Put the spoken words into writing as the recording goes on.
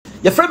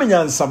Your friend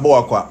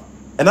NYANSATV,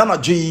 and I'm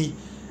not G,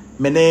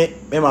 me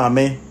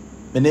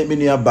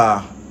nua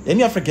ba.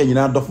 Any African you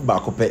know dofu ba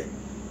kope.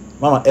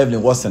 Mama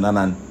Evelyn Warlson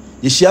Annan.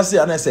 You share say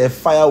and say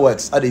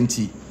fireworks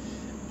adenti.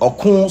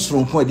 Okun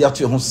sronko e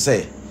ato ho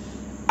say.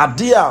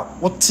 Adea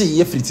what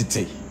ye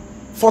fritite.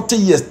 40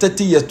 years,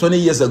 30 years, 20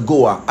 years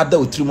ago ada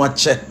utrimu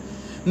ache.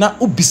 Na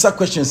ubisa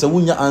questions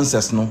wunya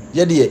answers no.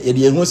 Ye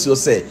de ho si o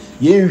say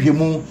ye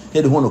nhwemu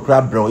ye de ho no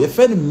kra bro. Ye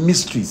fe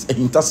mysteries e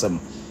hintasem.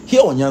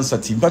 Here on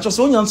NYANSATV. But just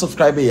on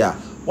subscribe here.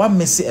 One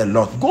may say a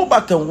lot. Go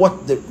back and watch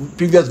the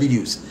previous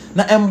videos.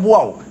 Na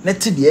wow, na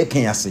TDA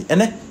can you say?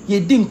 And ye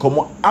didn't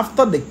come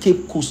after the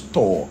Cape Coast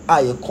tour.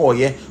 I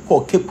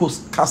call Cape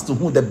Coast Castle,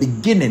 who the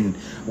beginning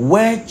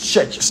where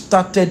church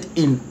started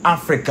in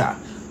Africa,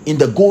 in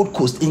the Gold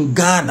Coast, in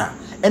Ghana.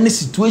 Any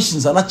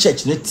situations are not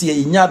church.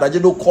 In that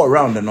you don't call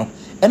around, you know.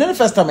 And then the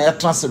first time I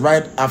transferred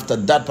right after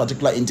that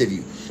particular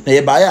interview. Now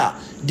ye buy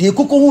the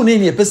kuku who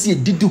name ye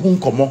pesi did do hum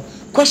come.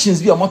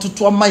 Questions be amount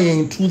to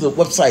my through the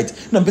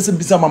website. Na person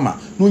bisa mama.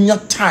 No nya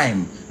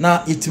time.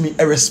 Na it me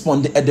a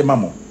respond the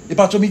edemamo. If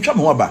I told me try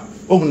mo ba.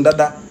 Ohun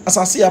dada. As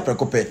I see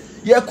aprekope.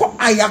 Ye ko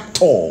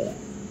Ayactor.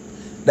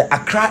 The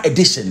Accra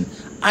edition.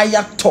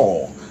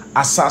 Ayactor.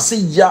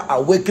 Asase ya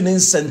Awakening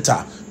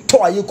Center. To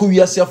ayeko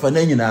wiase afa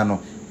na nyina no.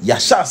 Ya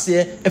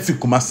shase efi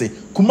Kumasi.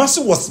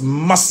 Kumasi was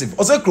massive.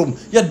 Osekrom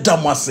ya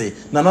damase.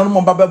 Na nanu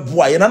mo baba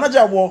boa. Ye na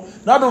naja wo.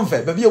 Na don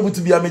fe. Baby obu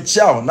to be a me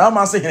chiao. Na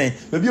ma se hene.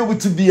 Baby obu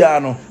to be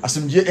ano.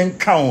 Asumje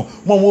enka.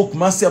 Mo mo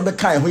Kumasi am be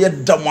kan ho ye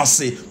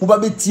damase. Mo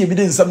baba tie bi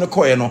de nsam ne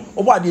koye no.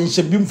 Obo ade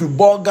nhye bi mfi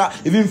burger,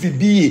 even fi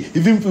bie,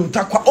 even fi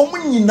takwa. Omo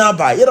nyina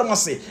ba. Ye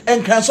damase.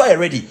 Enka so are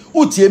ready.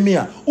 Utie me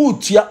a.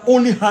 Utia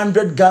only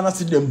 100 Ghana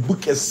cedi dem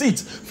book a seat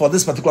for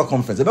this particular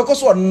conference.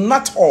 Because what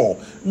not all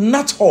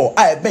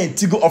I been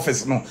Tigo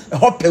office no.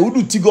 Hope we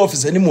do Tigo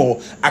office anymore.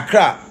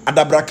 Accra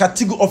Adabraka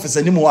Tigo office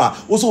anymore.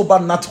 Also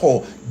about not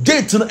hall.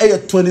 Date on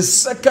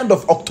 22nd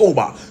of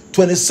October.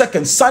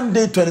 22nd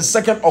Sunday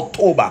 22nd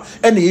October.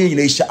 Any in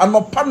Asia and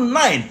not pan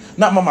 9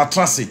 na mama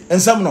transit.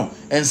 And some no.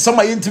 And some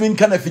are intimate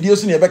kind of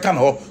videos in your back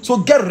and so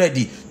get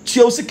ready.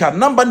 Chelsea can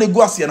number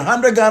negotiate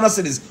 100 Ghana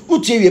cedis.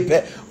 Uchi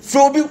pe.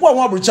 Frobi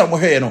wa bricha mo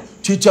he no.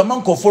 Chicha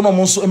manko fo no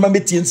mo so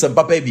emabeti nsem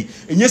papa bi.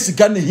 Enye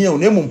sika ne hia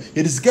na emum.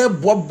 Ye sika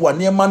boaboa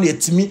ne ma na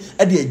etimi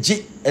e de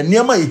age.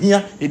 Enema ye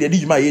hia e de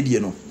adwuma ye die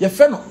no. Ye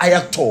fe no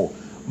Ayactor.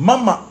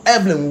 Mama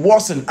Evelyn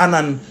Warlson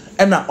Annan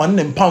ena on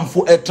ne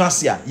mpamfo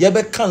etrasia. Ye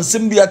be kan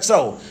nsem bi a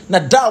kyerɛw. Na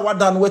da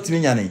wada no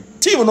watimi nyane.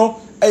 Team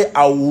no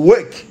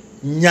awake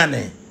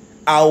nyane.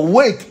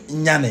 Awake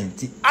nyane.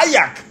 Ti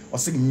ayak o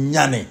se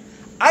nyane.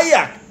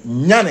 Ayak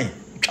nyane.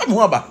 Twa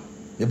mo aba.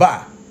 Be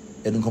ba.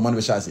 Edun command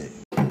be shase.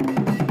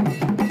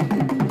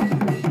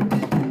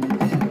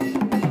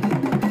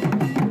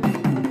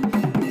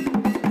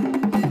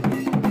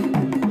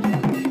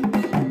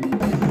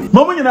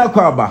 Mama nyina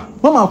kwaba.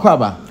 Mama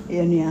kwaba.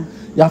 Enia.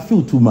 Ya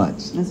feel too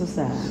much. That's so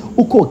sad.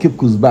 Uko Cape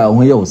Coast ba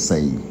won ye wo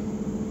say.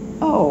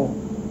 Oh.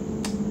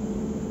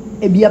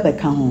 Ebia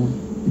beka ho.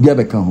 Bia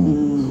beka ho.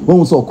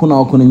 Won so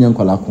okona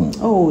nyankwala ko.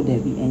 Oh,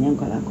 Debbie,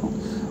 nyankwala ko.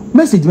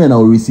 Message men I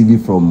will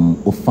receive from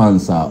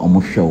fans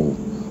or show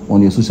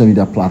on your social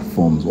media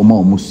platforms or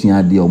more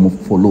musiade or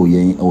follow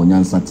ye or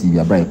NYANSATV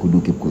abra could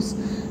do Cape Coast.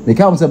 They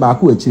come say ba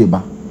ko achire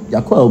ba.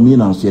 Ya call me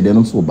na so ye dey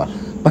no so ba.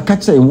 But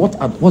catch saying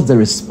what's the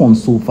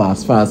response so far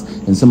as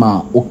in some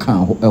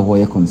okan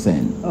hoye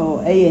concern? Oh,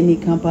 any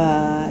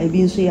campa e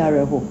bin so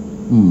yare ho.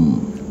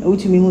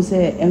 Utimi hu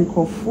say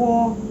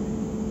enkofo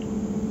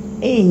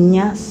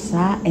enya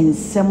sa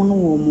ensem no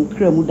wo mu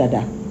kra mu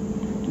dada.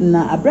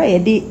 Na abra ye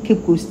de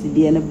Cape Coast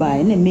de ne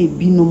bae na me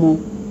binom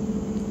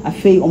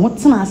afei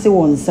omotena ase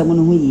won nsem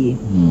no ho yie.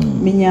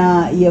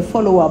 Menya ye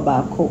follower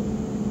ba ko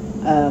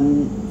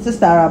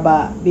sister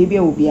Araba baby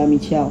obi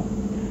amichao.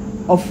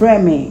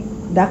 Ofre me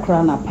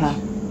dakra na pa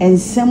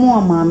ensem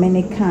o maame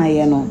ne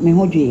kan no me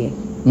ho dweye.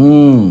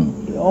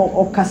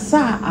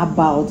 Okasa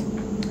about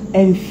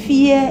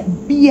enfie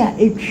bia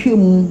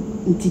etwem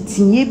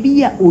ntitinye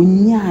bia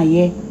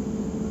onyaaye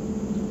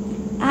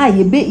a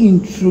ye be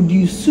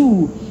introduce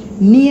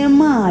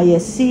niema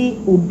yesi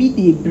obi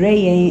de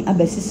breyen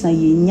abesisa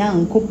ye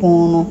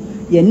nyankopon no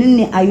ye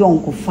ne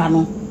ayonkofa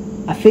no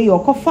afei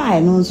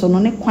yokofa no nso no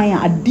ne kwan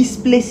a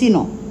displace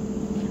no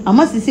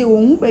amasise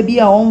wonhu ba bi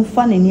a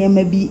onfa ne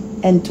niema bi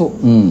ento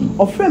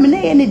ofrem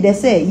ne ye ne de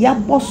se ya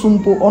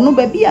bosumpo ono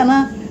ba bi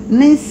ana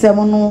ne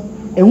nsem no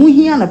ehu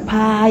hia na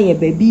pa ye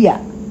ba bi a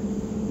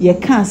ye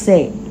kan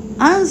se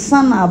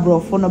ansa na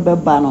abrofo no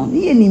beba no ne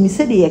ye nim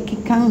se de ye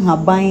kekan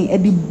haban e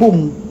di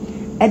bom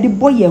e di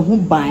boye hu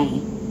ban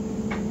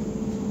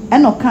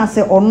eno kan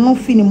se ono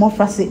fini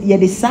mofra se ye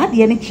de sad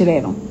ye ne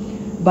kire no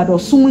but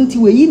osumunti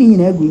we yi ni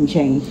nyina agu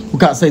nchen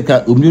uka say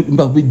ka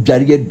mba be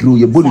dware ye dro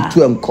ye body to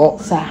enko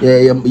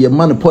ye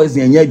man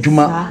poison ye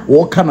adwuma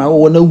wo kana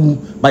wo na wu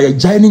ba ye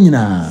jai ni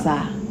nyina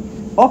sa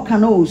o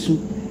kana osu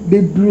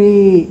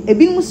bebre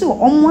ebi mu se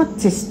omo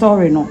te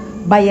story no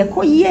ba ye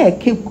koye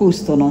Cape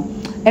Coast no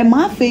e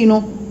ma afei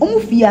no omo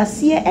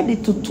fiase e de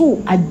toto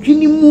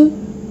adwini mu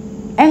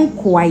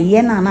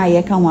enkoaye na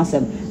ye ka ho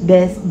asem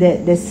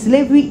the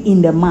slavery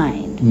in the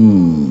mind,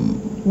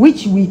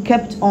 which we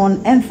kept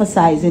on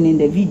emphasizing in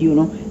the video.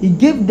 No, it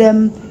gave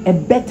them a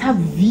better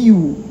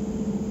view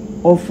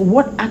of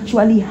what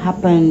actually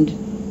happened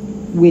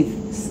with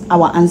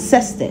our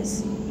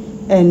ancestors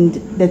and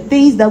the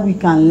things that we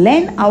can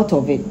learn out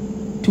of it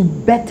to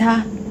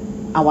better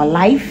our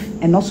life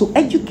and also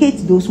educate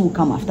those who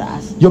come after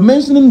us. You're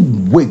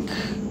mentioning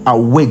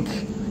awake,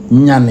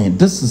 nyane.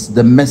 This is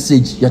the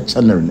message you're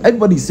channeling.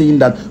 Everybody's saying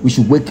that we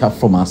should wake up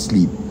from our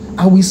sleep.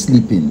 Are we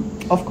sleeping?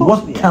 Of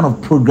course. What kind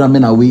of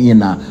programming are we in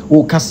now?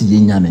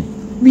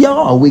 We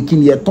are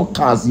awakening. Ye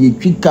talkers, ye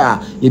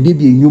trika, ye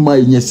baby, yuma,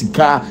 ye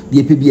sika,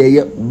 ye baby,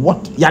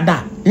 what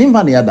yada?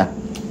 Yada.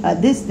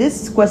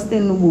 This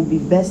question will be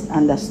best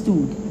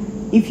understood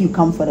if you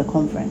come for the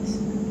conference,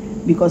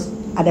 because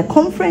at the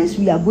conference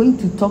we are going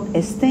to talk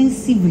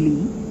extensively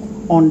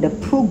on the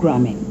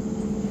programming,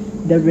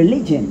 the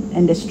religion,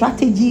 and the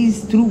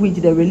strategies through which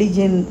the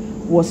religion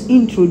was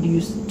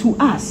introduced to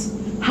us,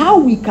 how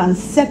we can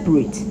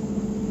separate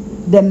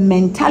the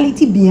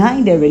mentality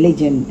behind the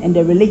religion and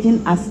the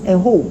religion as a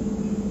whole.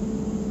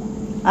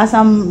 As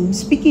I'm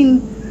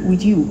speaking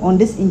with you on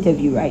this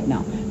interview right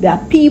now, there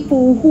are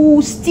people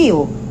who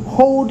still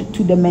hold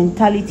to the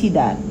mentality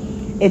that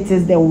it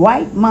is the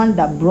white man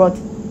that brought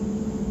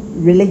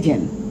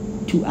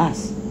religion to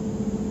us.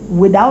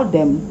 Without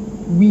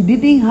them, we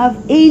didn't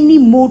have any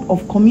mode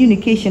of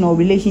communication or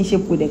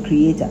relationship with the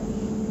Creator.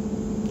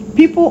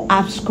 People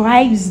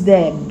ascribe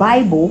the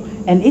Bible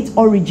and its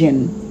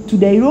origin to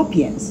the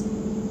Europeans.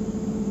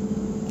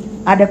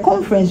 At the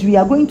conference, we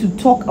are going to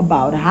talk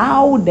about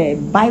how the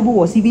Bible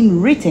was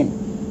even written,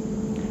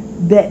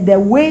 the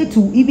way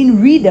to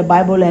even read the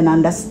Bible and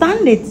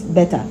understand it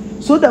better,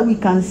 so that we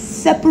can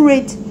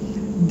separate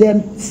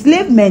the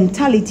slave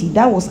mentality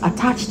that was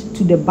attached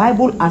to the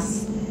Bible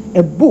as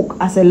a book,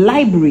 as a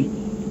library,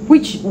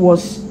 which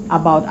was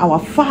about our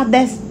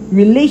father's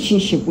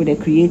relationship with the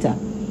Creator.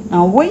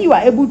 And when you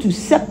are able to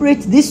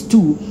separate these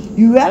two,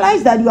 you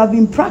realize that you have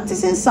been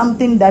practicing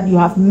something that you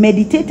have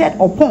meditated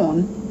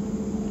upon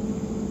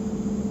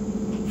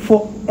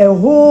for a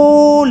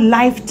whole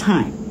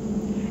lifetime,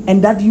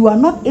 and that you are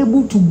not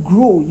able to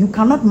grow, you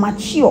cannot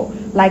mature.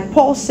 Like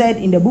Paul said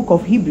in the book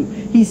of Hebrew,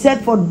 he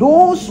said, for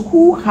those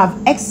who have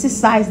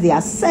exercised their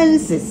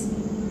senses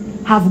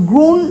have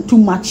grown to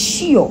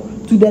mature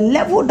to the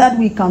level that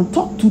we can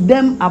talk to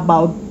them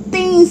about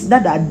things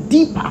that are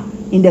deeper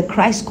in the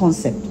Christ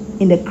concept,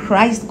 in the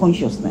Christ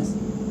consciousness.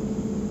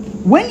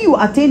 When you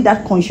attain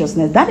that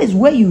consciousness, that is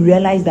where you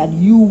realize that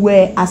you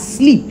were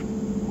asleep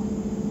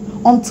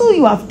until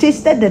you have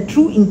tasted the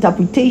true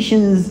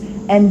interpretations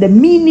and the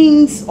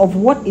meanings of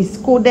what is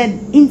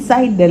coded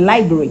inside the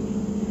library,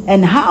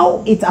 and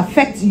how it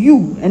affects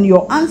you and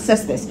your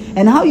ancestors,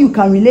 and how you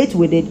can relate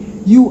with it.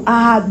 You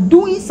are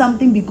doing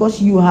something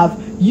because you have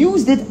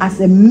used it as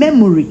a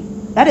memory.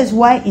 That is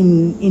why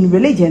in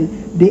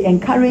religion they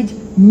encourage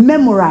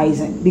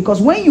memorizing,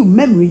 because when you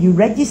memory, you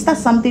register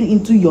something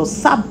into your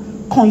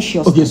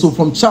subconscious. Okay, so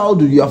from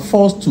childhood you are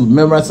forced to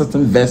memorize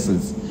certain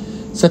verses,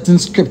 certain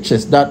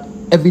scriptures that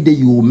every day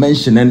you will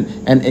mention, and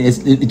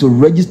it will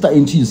register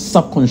into your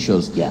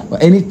subconscious. Yeah.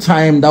 But any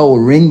time that will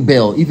ring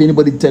bell, if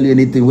anybody tell you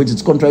anything which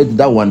is contrary to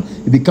that one,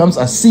 it becomes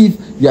as if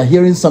you are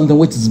hearing something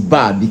which is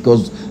bad,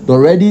 because the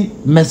already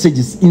message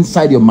is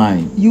inside your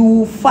mind.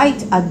 You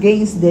fight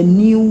against the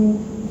new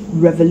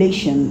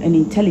revelation and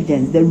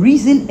intelligence. The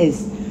reason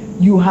is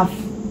you have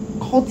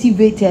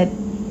cultivated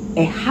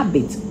a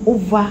habit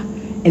over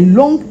a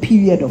long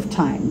period of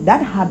time.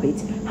 That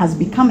habit has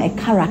become a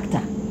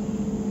character.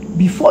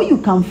 Before you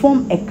can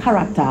form a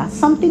character,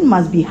 something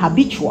must be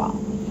habitual.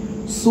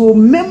 So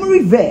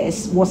memory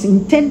verse was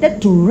intended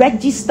to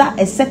register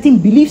a certain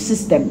belief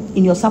system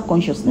in your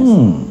subconsciousness.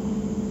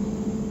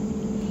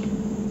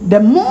 The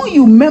more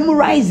you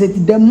memorize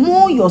it, the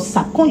more your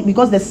subconscious,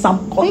 because the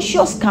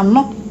subconscious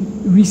cannot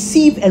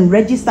receive and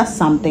register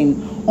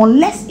something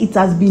unless it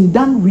has been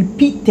done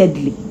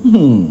repeatedly.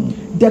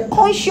 The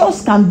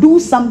conscious can do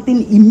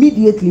something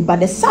immediately, but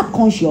the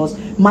subconscious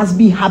must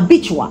be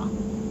habitual.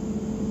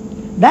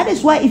 That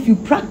is why if you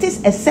practice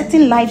a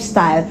certain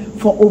lifestyle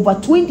for over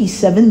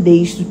 27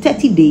 days to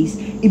 30 days,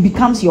 it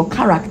becomes your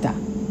character,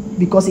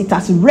 because it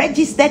has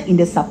registered in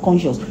the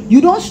subconscious. You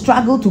don't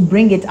struggle to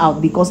bring it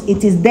out because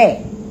it is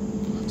there.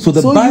 So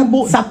the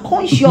Bible you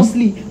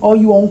subconsciously or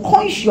you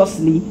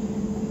unconsciously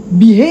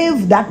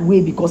behave that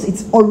way because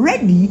it's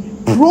already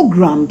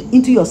programmed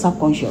into your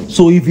subconscious.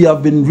 So if you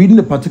have been reading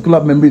a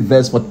particular memory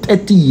verse for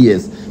 30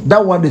 years,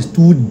 that one is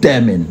too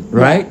damning,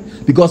 right?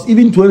 Yeah. Because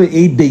even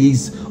 28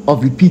 days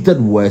of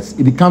repeated words,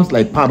 it becomes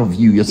like part of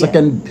you, your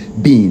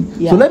second being.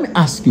 So let me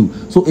ask you,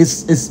 so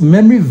is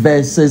memory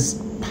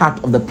verses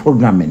part of the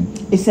programming?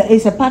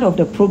 It's a part of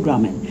the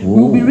programming.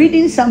 We'll be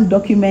reading some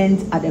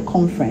documents at the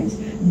conference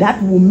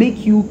that will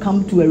make you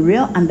come to a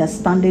real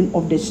understanding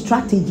of the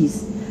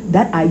strategies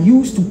that are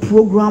used to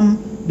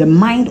program the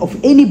mind of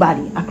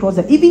anybody across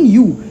the, even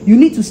you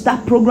need to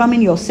start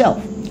programming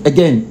yourself.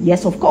 Again?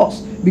 Yes, of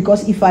course.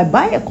 Because if I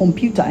buy a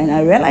computer and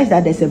I realize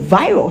that there's a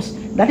virus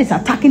that is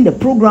attacking the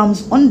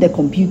programs on the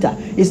computer.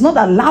 It's not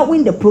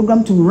allowing the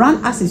program to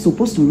run as it's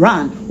supposed to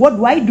run. What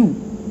do?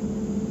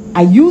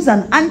 I use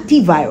an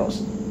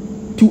antivirus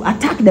to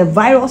attack the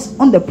virus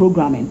on the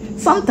programming.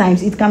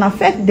 Sometimes it can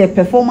affect the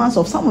performance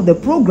of some of the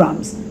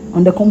programs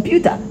on the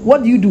computer.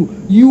 What do?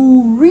 You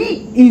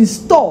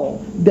reinstall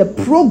the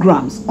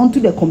programs onto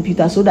the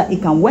computer so that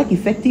it can work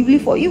effectively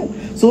for you.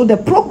 So the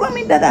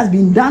programming that has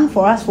been done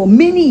for us for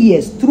many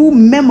years through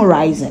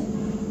memorizing.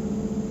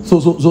 So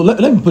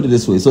let me put it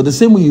this way. So the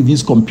same way you've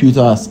used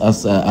computers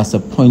as a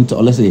point,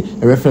 or let's say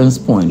a reference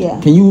point,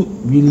 can you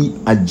really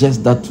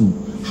adjust that to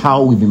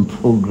how we've been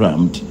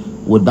programmed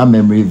with that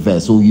memory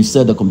verse? So you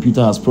said the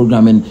computer has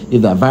programming.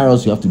 If there are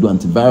virus, you have to do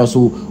antivirus.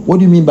 So what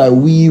do you mean by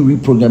we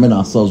reprogramming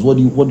ourselves? What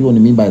do you want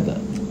to mean by that?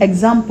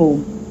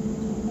 Example: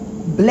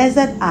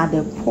 blessed are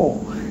the poor,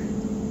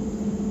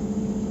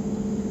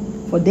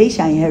 for they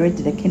shall inherit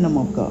the kingdom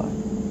of God.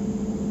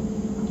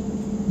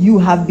 You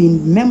have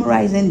been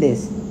memorizing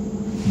this.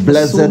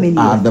 Blessed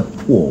are the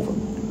poor.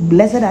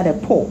 Blessed are the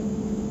poor,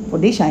 for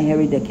they shall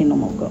inherit the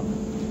kingdom of God.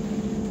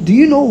 Do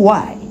you know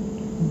why?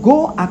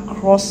 Go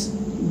across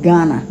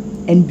Ghana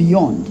and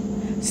beyond.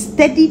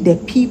 Study the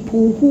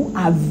people who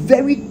are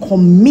very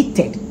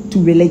committed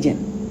to religion.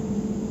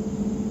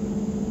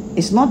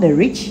 It's not the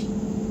rich,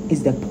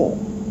 it's the poor.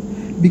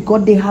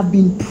 Because they have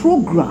been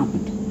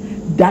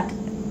programmed that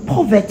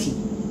poverty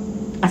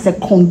as a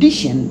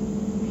condition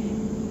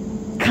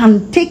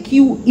can take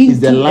you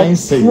into a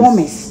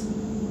promise.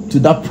 To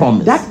that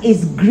promise. That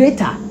is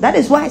greater. That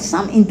is why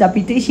some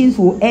interpretations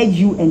will urge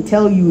you and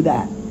tell you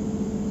that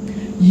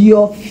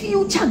your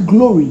future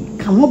glory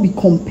cannot be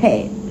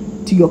compared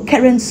to your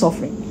current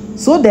suffering.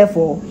 So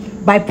therefore,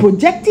 by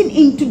projecting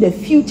into the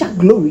future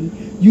glory,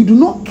 you do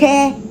not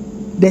care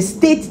the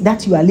state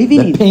that you are living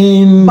in.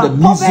 Pain, but the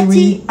misery.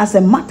 poverty, as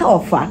a matter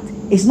of fact,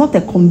 is not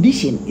a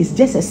condition. It's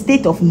just a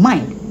state of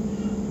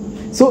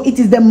mind. So it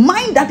is the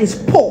mind that is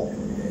poor,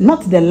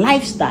 not the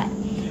lifestyle.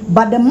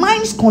 But the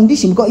mind's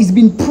condition, because it's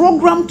been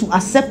programmed to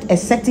accept a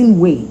certain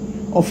way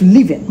of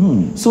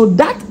living. So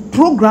that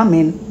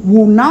programming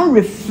will now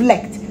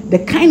reflect the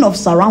kind of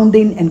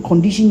surrounding and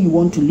condition you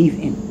want to live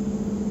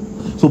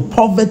in. So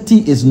poverty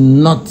is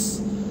not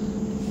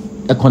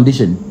a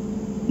condition.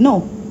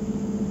 No,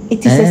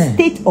 it is a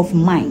state of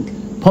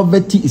mind.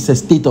 Poverty is a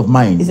state of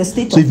mind. It's a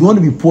state. So if you want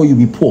to be poor, you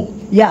be poor.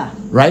 Yeah.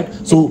 Right.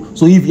 So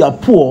if you are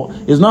poor,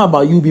 it's not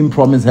about you being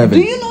promised heaven.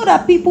 Do you know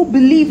that people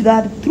believe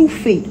that through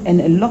faith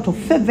and a lot of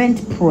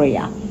fervent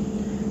prayer,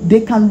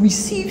 they can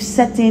receive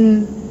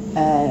certain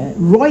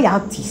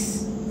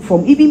royalties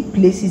from even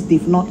places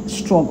they've not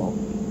struggled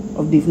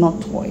or they've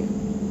not toiled?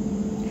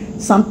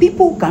 Some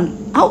people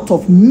can, out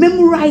of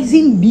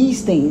memorizing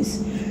these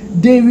things,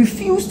 they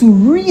refuse to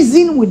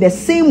reason with the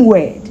same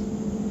word.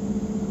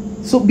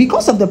 So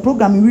because of the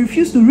program, we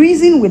refuse to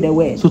reason with the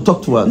word. So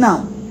talk to us.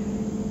 Now,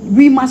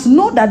 we must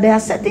know that there are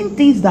certain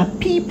things that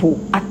people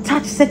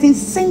attach certain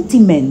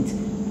sentiment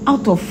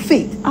out of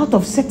faith, out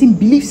of certain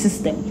belief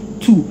system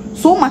to.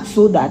 So much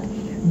so that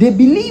they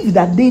believe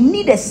that they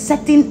need a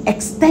certain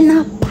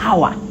external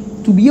power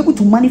to be able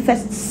to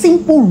manifest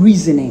simple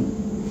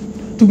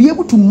reasoning, to be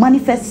able to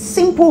manifest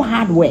simple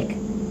hard work.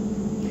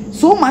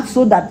 So much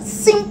so that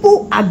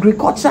simple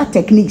agricultural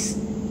techniques,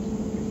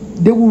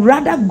 they would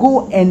rather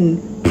go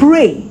and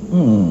pray.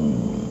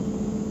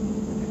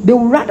 They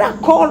would rather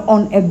call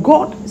on a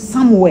God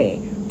somewhere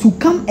to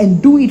come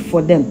and do it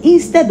for them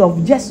instead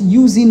of just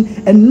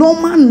using a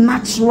normal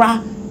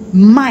natural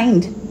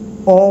mind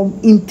or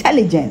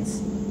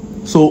intelligence.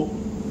 So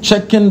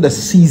checking the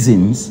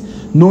seasons,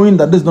 knowing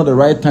that this is not the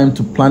right time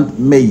to plant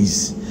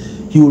maize,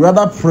 he would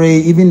rather pray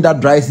even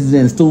that dry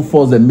season and still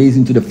falls the maize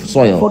into the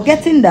soil.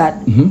 Forgetting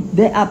that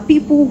there are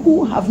people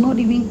who have not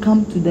even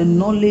come to the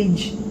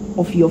knowledge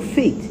of your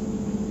faith,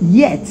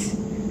 yet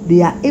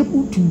they are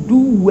able to do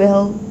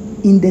well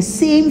in the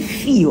same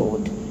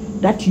field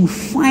that you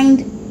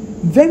find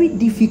very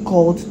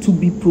difficult to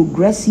be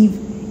progressive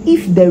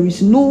if there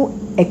is no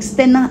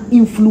external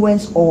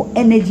influence or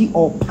energy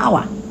or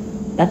power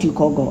that you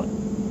call God.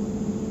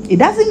 It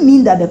doesn't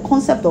mean that the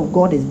concept of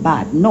God is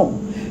bad, no,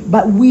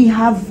 but we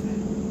have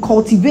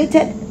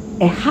cultivated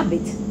a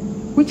habit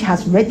which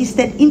has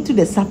registered into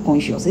the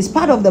subconscious. It's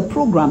part of the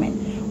programming.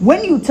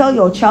 When you tell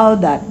your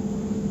child that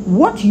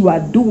what you are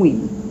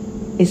doing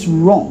is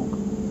wrong,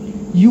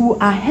 you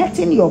are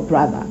hurting your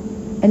brother,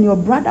 and your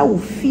brother will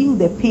feel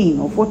the pain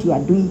of what you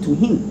are doing to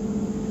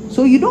him.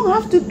 So you don't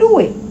have to do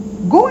it.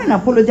 Go and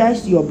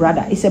apologize to your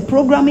brother. It's a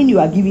programming you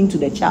are giving to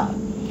the child.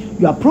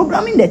 You are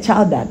programming the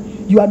child that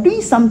you are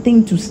doing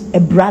something to a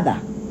brother,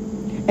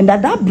 and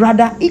that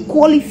brother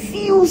equally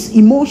feels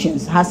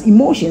emotions, has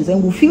emotions,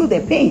 and will feel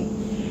the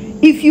pain.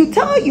 If you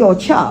tell your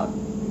child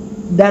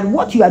that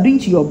what you are doing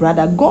to your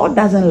brother, God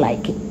doesn't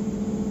like it,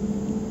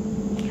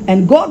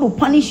 and God will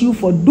punish you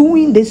for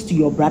doing this to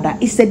your brother,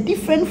 it's a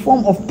different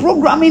form of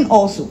programming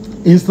also.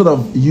 Instead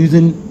of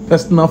using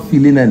personal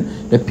feeling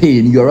and the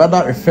pain, you're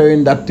rather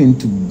referring that thing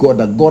to God,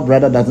 that God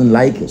rather doesn't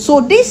like it.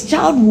 So this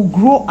child will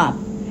grow up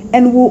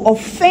and will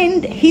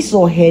offend his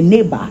or her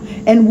neighbor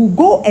and will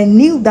go and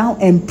kneel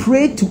down and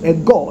pray to a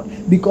God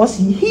because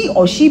he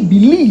or she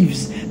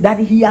believes that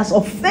he has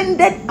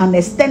offended an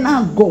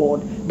external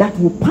God that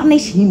will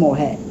punish him or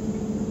her,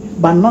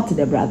 but not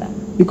the brother,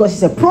 because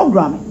it's a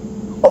program.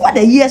 Over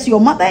the years, your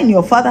mother and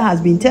your father has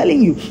been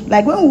telling you,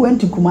 like when we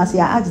went to Kumasi,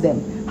 I asked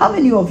them, how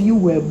many of you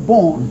were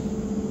born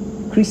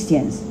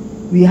Christians?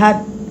 We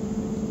had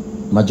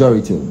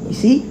majority of them. You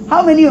see,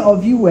 how many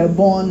of you were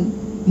born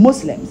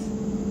Muslims?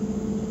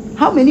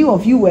 How many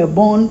of you were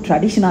born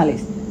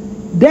traditionalists?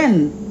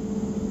 Then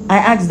I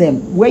asked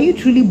them, were you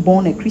truly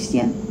born a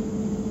Christian?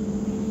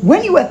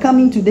 When you were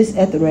coming to this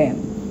earth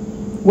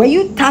realm, were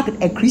you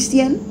tagged a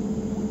Christian,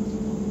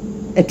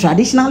 a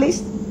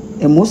traditionalist,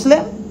 a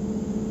Muslim?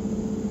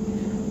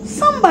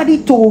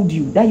 Somebody told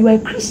you that you are a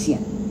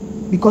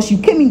Christian because you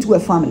came into a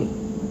family.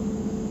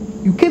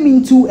 You came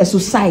into a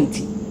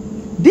society.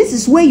 This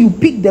is where you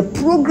pick the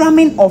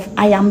programming of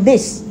I am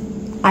this,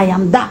 I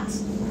am that,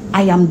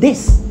 I am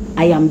this,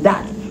 I am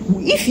that.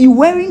 If you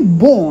weren't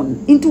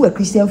born into a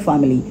Christian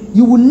family,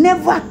 you will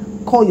never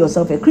call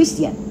yourself a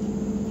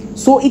Christian.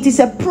 So it is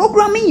a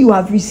programming you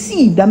have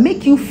received that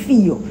make you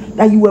feel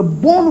that you were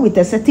born with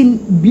a certain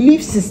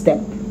belief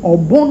system or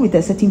born with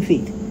a certain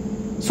faith.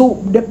 So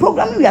the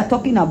programming we are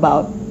talking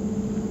about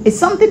is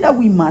something that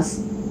we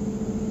must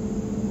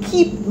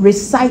keep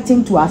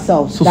reciting to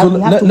ourselves. So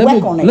let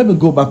me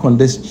go back on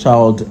this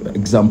child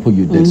example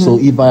you did. So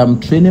if I am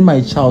training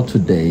my child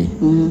today,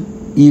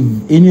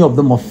 if any of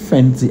them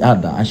offend the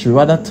other, I should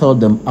rather tell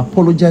them,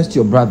 apologize to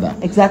your brother.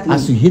 Exactly.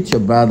 As you hit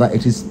your brother,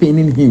 it is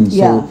paining him.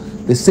 Yeah. So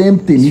the same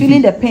thing. He's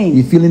feeling the pain.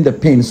 You're feeling the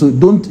pain. So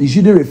you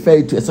shouldn't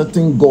refer to a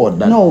certain God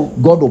that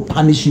God will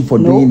punish you for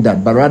doing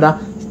that, but rather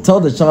tell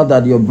the child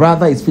that your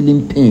brother is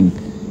feeling pain.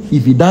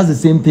 If he does the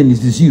same thing,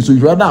 it is you. So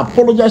you rather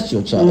apologize to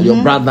your child,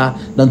 your brother,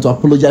 than to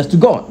apologize to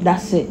God.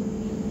 That's it.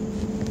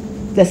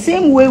 The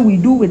same way we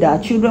do with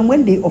our children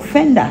when they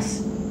offend us.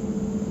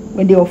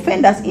 When they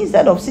offend us,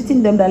 instead of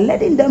sitting them and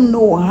letting them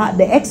know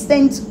the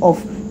extent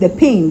of the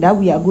pain that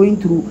we are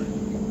going through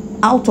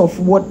out of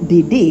what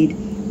they did,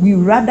 we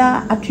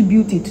rather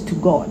attribute it to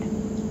God.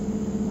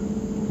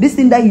 This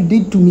thing that you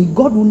did to me,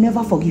 God will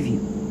never forgive you.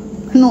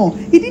 No,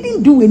 he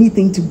didn't do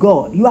anything to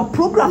God. You are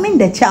programming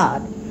the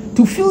child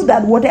to feel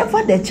that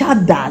whatever the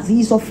child does,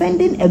 he is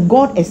offending a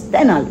God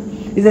external.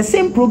 It's the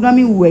same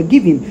programming we were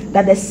given,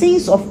 that the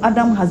sins of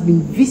Adam has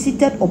been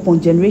visited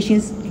upon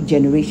generations.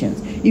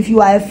 If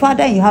you are a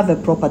father and you have a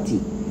property,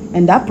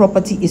 and that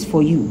property is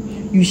for you,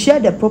 you share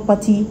the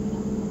property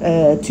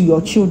to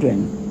your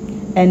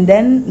children, and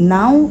then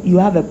now you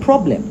have a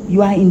problem,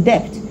 you are in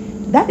debt.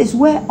 That is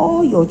where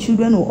all your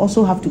children will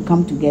also have to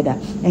come together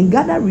and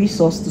gather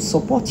resources to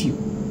support you.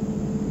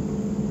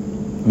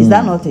 Is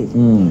that not it?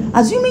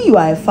 Assuming you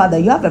are a father,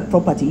 you have a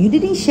property, you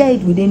didn't share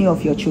it with any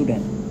of your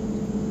children.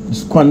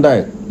 Squander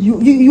it.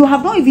 You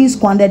have not even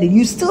squandered it.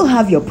 You still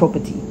have your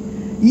property.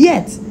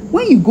 Yet,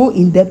 when you go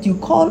in debt, you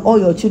call all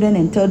your children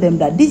and tell them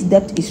that this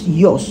debt is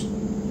yours.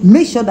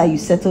 Make sure that you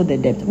settle the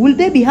debt. Will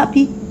they be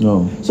happy?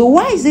 No. So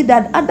why is it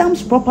that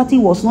Adam's property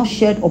was not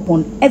shared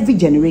upon every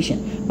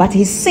generation, but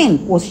his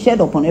sin was shared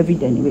upon every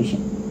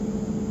generation?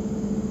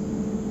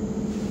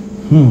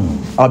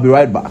 I'll be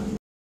right back.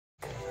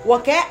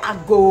 Wake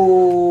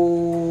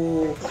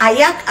ago.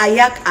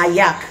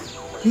 Ayak.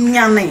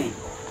 Nyane.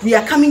 We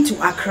are coming to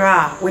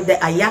Accra with the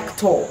Ayak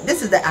tour.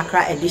 This is the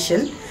Accra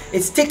edition.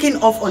 It's taking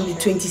off on the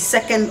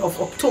 22nd of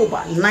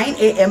October, 9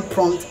 a.m.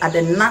 prompt at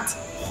the Nat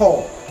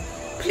Hall.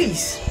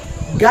 Please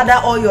gather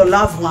all your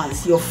loved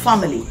ones, your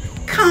family.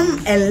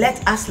 Come and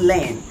let us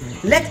learn.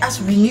 Let us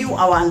renew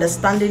our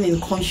understanding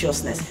and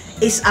consciousness.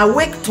 It's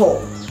Awake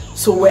tour.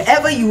 So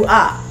wherever you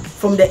are,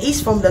 from the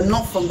east, from the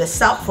north, from the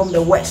south, from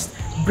the west,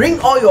 bring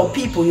all your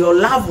people, your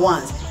loved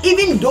ones,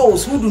 even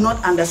those who do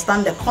not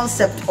understand the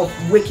concept of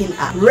waking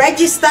up.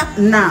 Register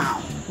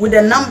now with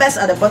the numbers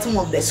at the bottom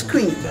of the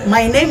screen.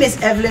 My name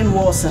is Evelyn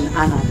Warlson,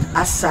 Annan.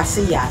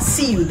 Asasiya.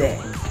 See you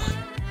there.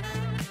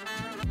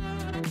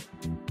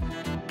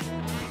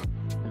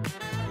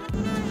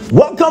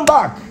 Welcome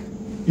back.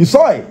 You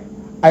saw it.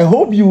 I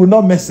hope you will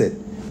not miss it.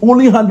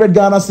 Only 100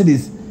 Ghana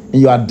cedis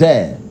and you are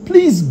there.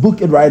 Please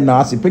book it right now.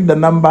 As you pick the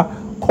number,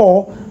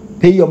 call,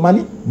 pay your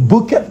money,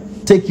 book it,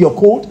 take your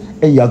code,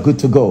 and you are good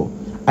to go.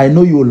 I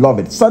know you will love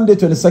it. Sunday,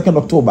 22nd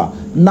October,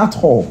 Nat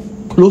Hall,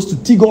 close to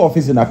Tigo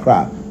office in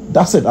Accra.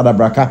 That's it,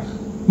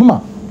 Adabraka.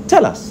 Mama,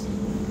 tell us.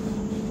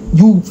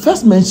 You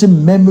first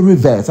mentioned memory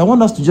verse. I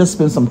want us to just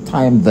spend some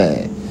time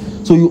there.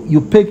 So you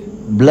pick,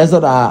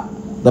 blessed are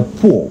the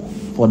poor,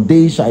 for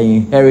they shall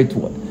inherit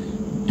what?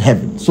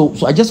 Heaven. So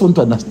I just want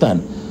to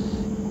understand,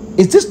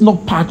 is this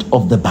not part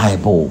of the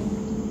Bible?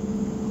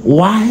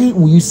 Why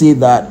will you say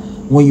that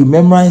when you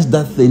memorize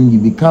that thing, you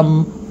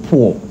become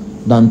poor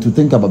than to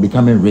think about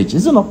becoming rich?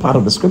 Is it not part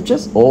of the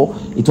scriptures, or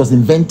it was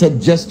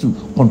invented just to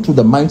control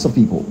the minds of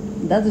people?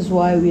 That is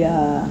why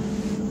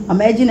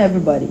I'm urging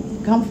everybody,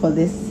 come for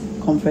this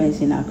conference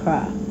in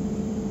Accra.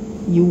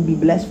 You will be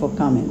blessed for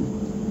coming.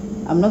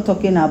 I'm not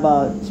talking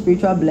about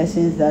spiritual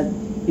blessings that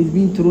is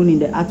being thrown in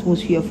the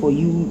atmosphere for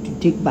you to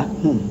take back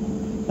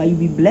home. But you'll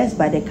be blessed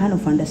by the kind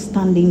of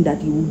understanding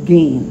that you will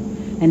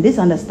gain. And this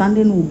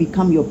understanding will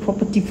become your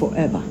property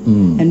forever.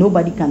 And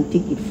nobody can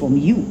take it from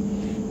you.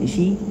 You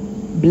see,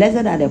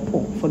 blessed are the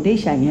poor, for they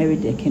shall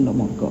inherit the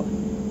kingdom of God.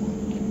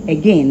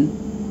 Again,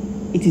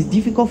 it is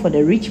difficult for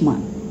the rich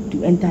man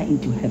to enter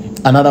into heaven.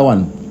 Another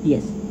one.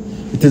 Yes.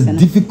 It is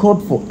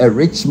difficult for a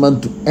rich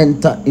man to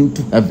enter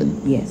into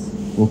heaven. Yes.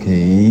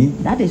 Okay.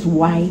 That is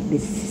why the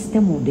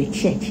system of the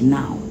church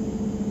now,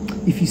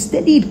 if you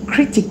study it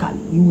critically,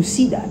 you will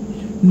see that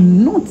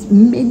not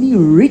many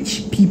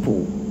rich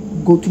people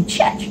go to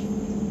church,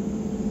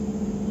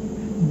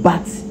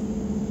 but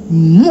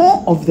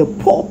more of the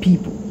poor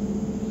people,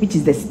 which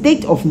is the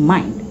state of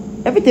mind.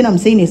 Everything I'm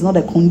saying is not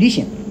a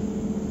condition.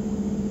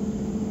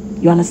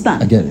 You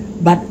understand? I get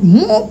it. But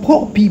more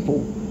poor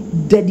people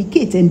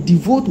dedicate and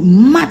devote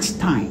much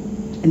time.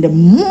 And the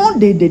more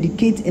they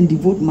dedicate and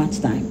devote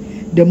much time,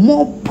 the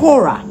more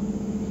poorer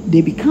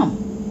they become.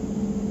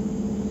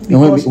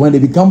 And when they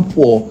become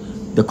poor,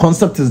 the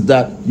concept is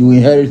that you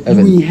inherit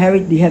heaven. You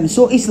inherit the heaven.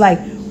 So it's like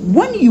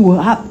when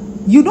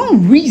you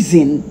don't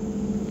reason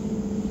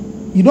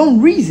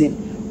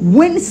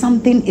when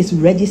something is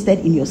registered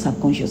in your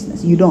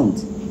subconsciousness. You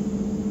don't.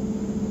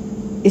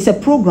 It's a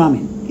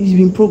programming. It's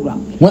been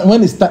programmed.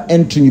 When it start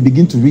entering, you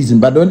begin to reason,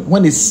 but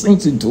when it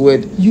sinks into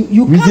it,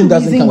 you reason can't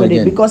doesn't reason come with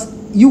again. it because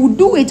you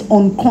do it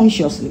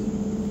unconsciously,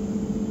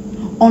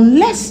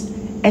 unless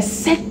a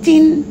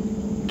certain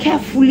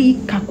carefully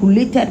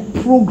calculated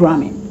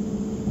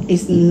programming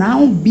is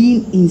now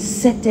being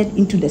inserted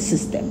into the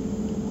system,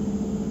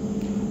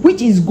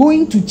 which is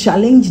going to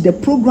challenge the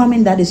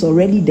programming that is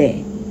already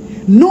there.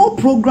 No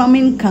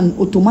programming can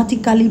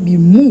automatically be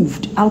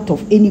moved out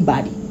of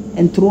anybody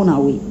and thrown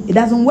away. It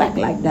doesn't work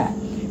like that.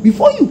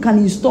 Before you can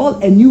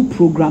install a new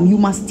program, you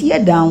must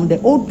tear down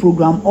the old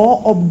program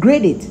or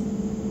upgrade it.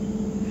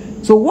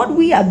 So what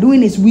we are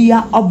doing is we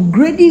are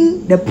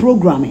upgrading the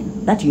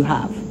programming that you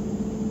have.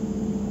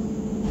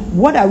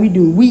 What are we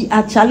doing? We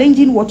are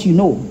challenging what you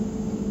know.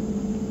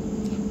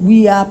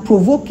 We are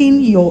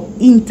provoking your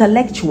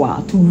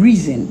intellectual to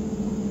reason.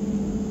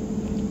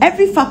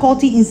 Every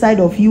faculty inside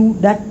of you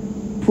that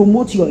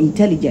promotes your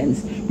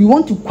intelligence, we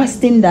want to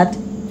question that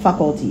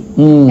faculty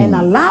and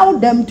allow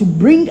them to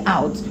bring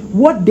out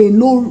what they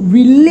know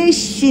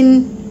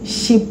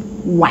relationship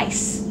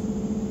wise.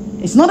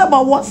 It's not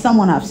about what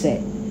someone have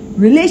said.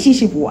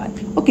 Relationship wise.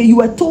 Okay, you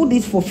were told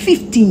this for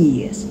 15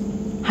 years.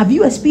 Have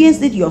you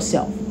experienced it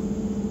yourself?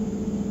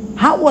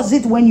 How was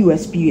it when you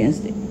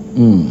experienced it?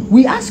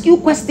 We ask you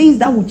questions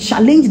that will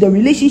challenge the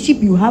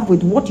relationship you have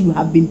with what you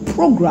have been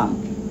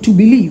programmed to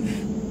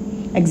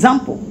believe.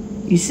 Example,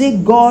 you say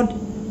God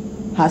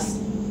has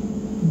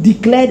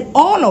declared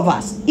all of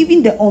us,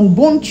 even the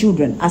unborn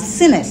children, as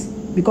sinners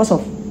because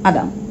of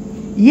Adam.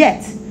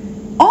 Yet,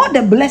 all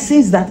the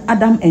blessings that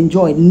Adam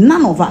enjoyed,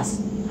 none of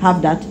us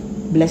have that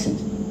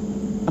blessings.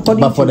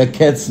 But for the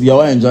kids,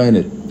 you're enjoying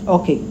it.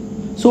 Okay.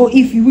 So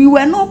if we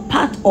were not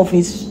part of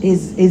his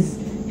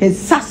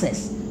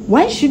success,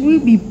 why should we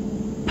be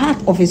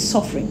part of his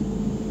suffering?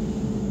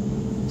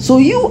 So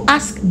you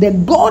ask the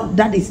God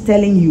that is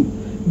telling you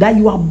that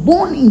you are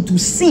born into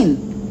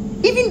sin,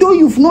 even though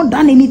you've not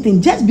done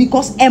anything, just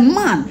because a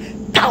man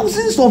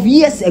thousands of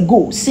years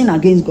ago sinned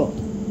against God.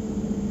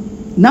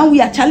 Now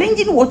we are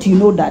challenging what you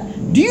know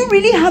that. Do you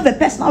really have a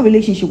personal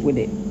relationship with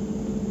it?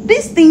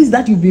 These things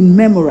that you've been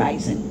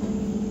memorizing,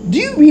 do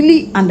you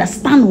really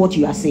understand what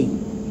you are saying?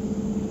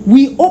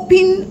 We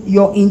open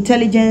your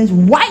intelligence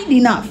wide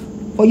enough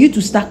for you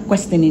to start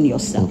questioning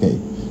yourself. Okay.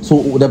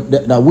 So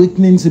the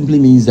awakening simply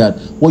means that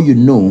what you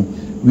know,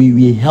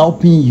 we're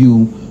helping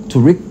you to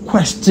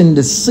re-question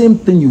the same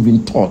thing you've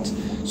been taught,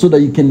 so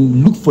that you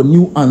can look for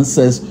new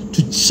answers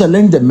to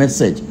challenge the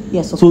message.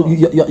 Yes, of so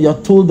course.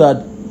 You're told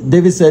that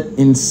David said,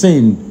 in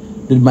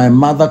sin did my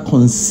mother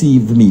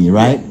conceive me,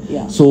 right?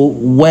 Yeah. So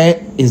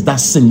where is that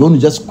sin? You want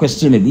to just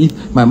question it.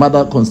 If my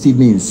mother conceived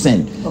me in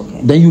sin,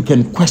 okay, then you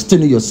can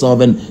question it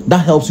yourself, and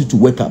that helps you to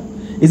wake up.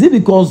 Is it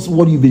because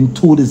what you've been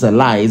told is a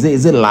lie? Is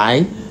it a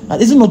lie?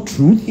 Is it not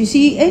truth? You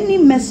see, any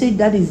message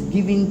that is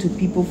given to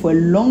people for a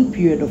long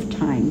period of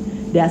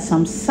time, there are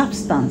some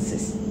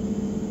substances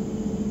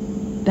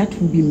that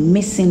will be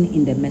missing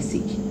in the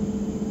message.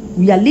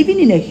 We are living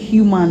in a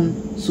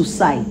human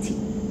society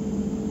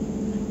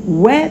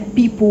where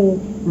people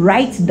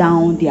write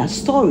down their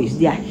stories,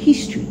 their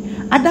history.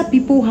 Other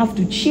people have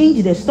to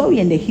change the story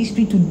and the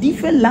history to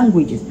different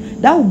languages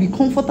that will be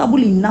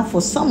comfortable enough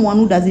for someone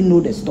who doesn't know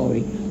the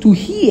story to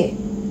hear.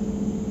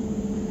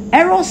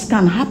 Errors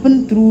can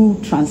happen through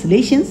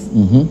translations.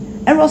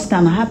 Errors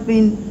can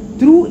happen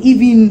through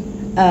even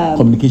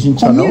communication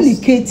channels,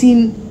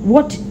 communicating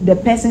what the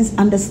person's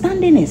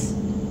understanding is.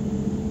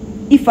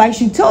 If I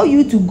should tell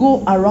you to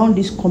go around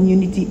this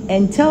community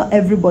and tell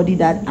everybody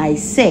that I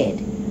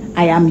said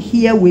I am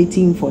here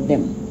waiting for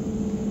them,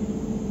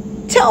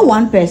 tell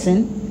one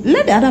person,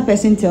 let the other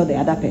person tell the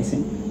other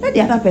person, let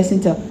the other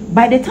person tell.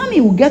 By the time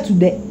it will get to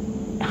the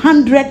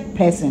 100th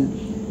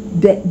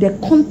person, the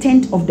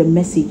content of the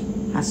message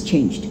has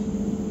changed.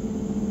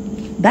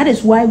 That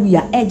is why we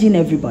are urging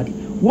everybody.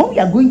 What we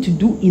are going to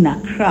do in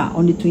Accra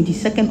on the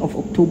 22nd of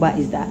October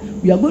is that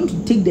we are going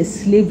to take the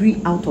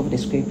slavery out of the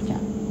scripture.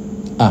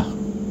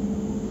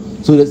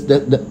 So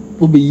that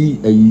will be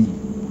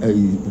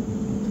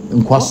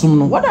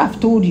what I've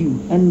told you,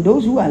 and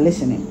those who are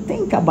listening,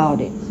 think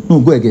about it. No,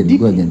 go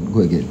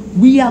again.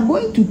 We are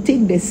going to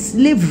take the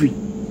slavery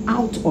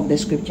out of the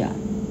scripture.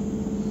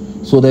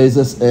 So there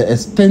is a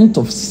extent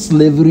of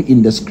slavery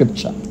in the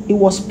scripture. It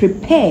was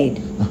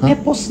prepared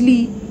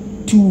purposely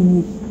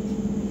to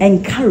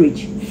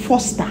encourage,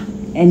 foster,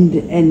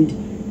 and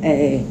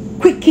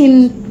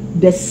quicken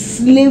the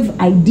slave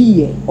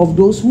idea of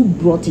those who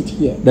brought it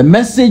here. The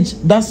message,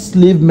 that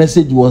slave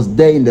message, was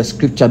there in the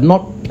scripture,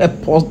 not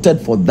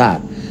purported for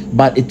that,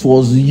 but it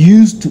was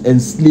used to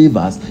enslave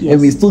us,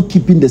 and we're still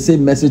keeping the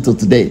same message till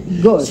today.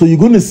 Good. So you're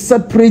going to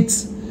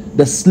separate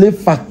the slave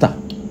factor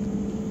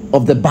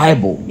of the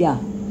Bible, we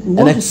and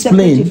want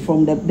explain to separate it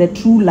from the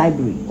true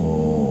library.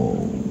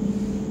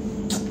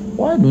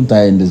 Why don't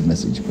I end this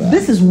message?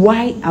 This is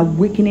why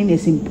awakening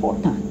is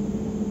important,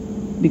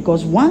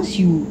 because once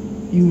you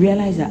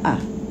realize that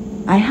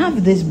I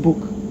have this book,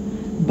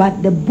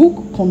 but the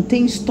book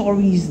contains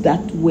stories that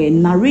were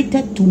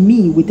narrated to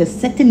me with a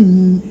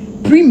certain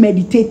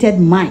premeditated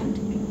mind.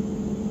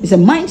 It's a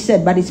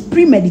mindset, but it's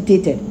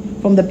premeditated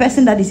from the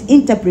person that is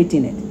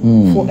interpreting it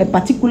for a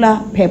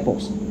particular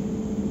purpose.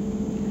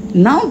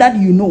 Now that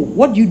you know,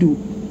 what you do,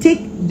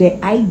 take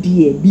the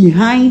idea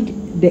behind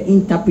the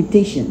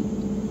interpretation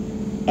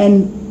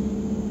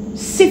and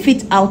sift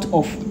it out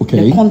of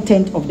the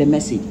content of the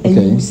message, and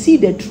you will see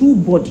the true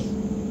body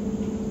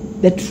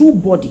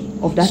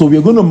of that. So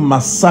we're going to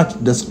massage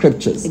the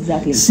scriptures.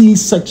 Exactly. See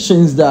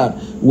sections that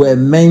were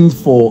meant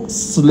for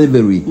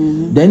slavery.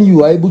 Then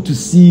you are able to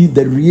see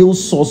the real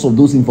source of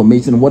those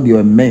information, what they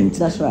were meant.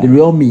 That's right. The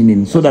real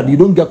meaning, so that you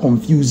don't get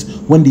confused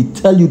when they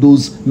tell you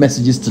those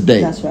messages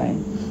today. That's right.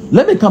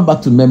 Let me come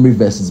back to memory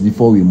verses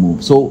before we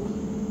move. So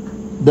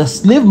the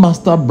slave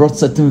master brought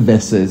certain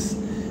verses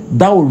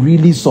that will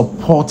really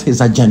support his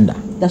agenda.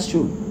 That's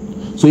true.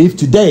 So if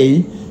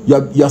today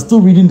you're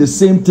still reading the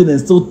same thing and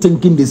still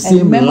thinking the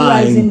same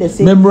line,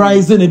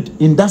 memorizing it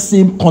in that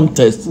same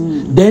context,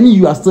 then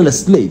you are still a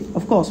slave.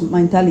 Of course,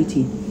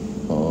 mentality.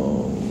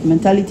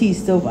 Mentality is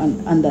still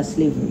under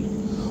slavery.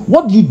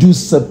 What do you do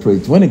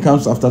separate when it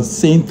comes after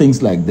saying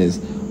things like this?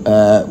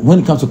 When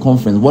it comes to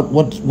conference,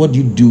 what do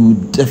you do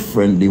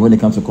differently when it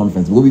comes to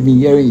conference? Well, we've been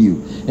hearing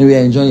you and we are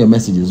enjoying your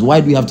messages.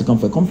 Why do you have to come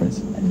for a conference?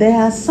 There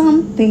are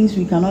some things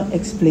we cannot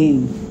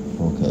explain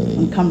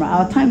on camera.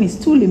 Our time is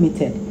too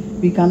limited.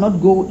 We cannot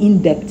go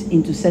in depth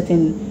into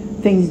certain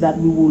things that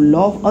we will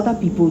love other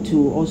people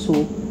to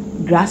also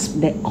grasp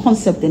the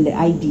concept and the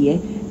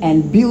idea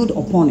and build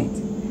upon it.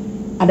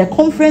 At the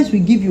conference, we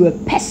give you a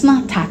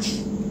personal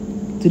touch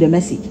to the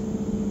message.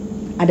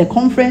 At the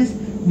conference,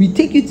 we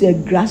take you to a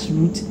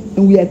grassroots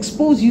and we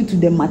expose you to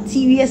the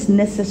materials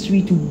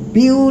necessary to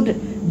build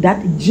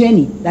that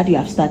journey that you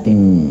have started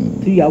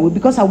through your way.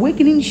 Because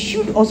awakening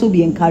should also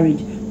be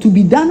encouraged to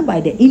be done by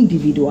the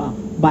individual,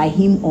 by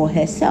him or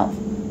herself.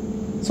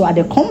 So at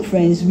the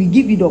conference, we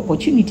give you the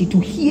opportunity to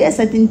hear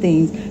certain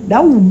things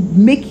that will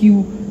make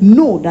you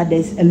know that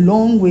there's a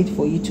long way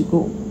for you to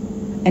go.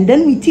 And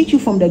then we teach you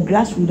from the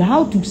grassroots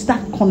how to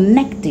start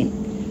connecting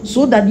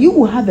so that you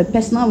will have a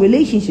personal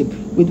relationship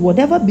with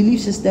whatever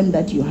belief system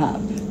that you have,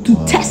 to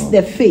test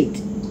the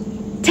faith,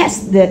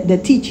 test the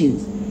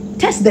teachings,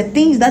 test the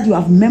things that you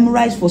have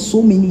memorized for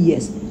so many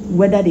years,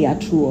 whether they are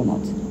true or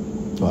not.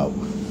 Wow.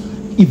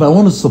 If I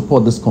want to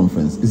support this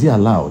conference, is it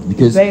allowed?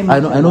 Because I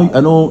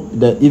know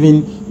that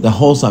even the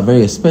halls are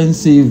very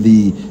expensive,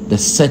 the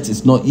set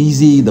is not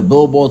easy, the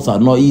billboards are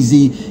not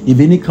easy.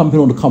 If any company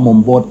want to come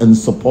on board and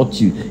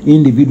support you,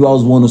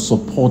 individuals want to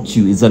support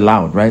you, it's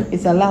allowed, right?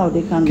 It's allowed.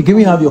 They can. Can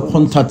we have your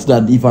contact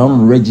that if I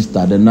want to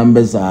register, the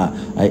numbers are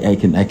I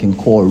can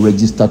call,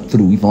 register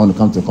through if I want to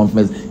come to a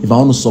conference, if I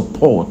want to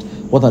support.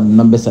 What are the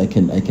numbers I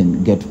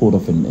can get hold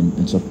of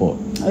and support?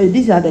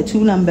 These are the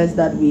two numbers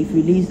that we've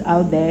released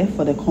out there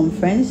for the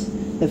conference.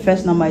 The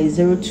first number is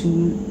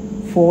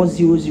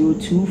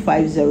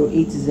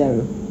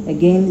 0240025080.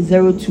 Again,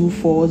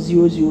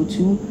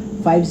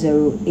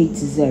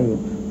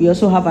 0240025080. We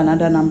also have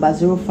another number,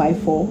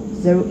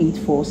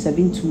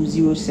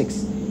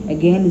 054-084-7206.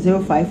 Again,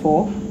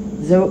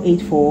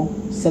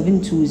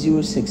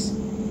 054-084-7206.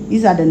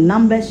 These are the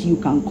numbers you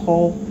can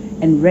call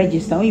and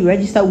register. When you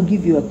register, we'll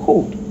give you a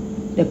code.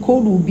 The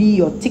code will be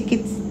your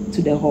ticket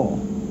to the hall.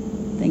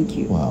 Thank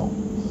you. Wow.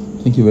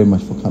 Thank you very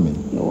much for coming.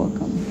 You're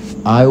welcome.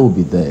 I will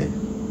be there.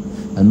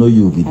 I know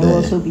you will be there. I will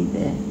also be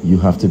there. You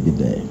have to be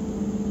there.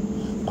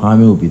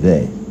 Kwame will be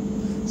there.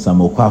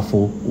 Sam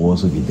Okwafo will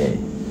also be there.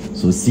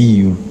 So see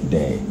you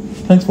there.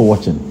 Thanks for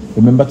watching.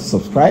 Remember to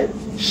subscribe.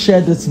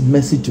 Share this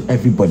message to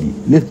everybody.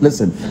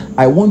 Listen,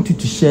 I want you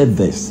to share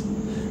this.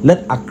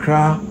 Let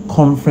Accra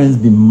conference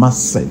be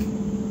massive.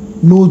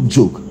 No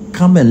joke.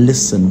 Come and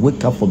listen.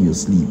 Wake up from your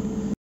sleep.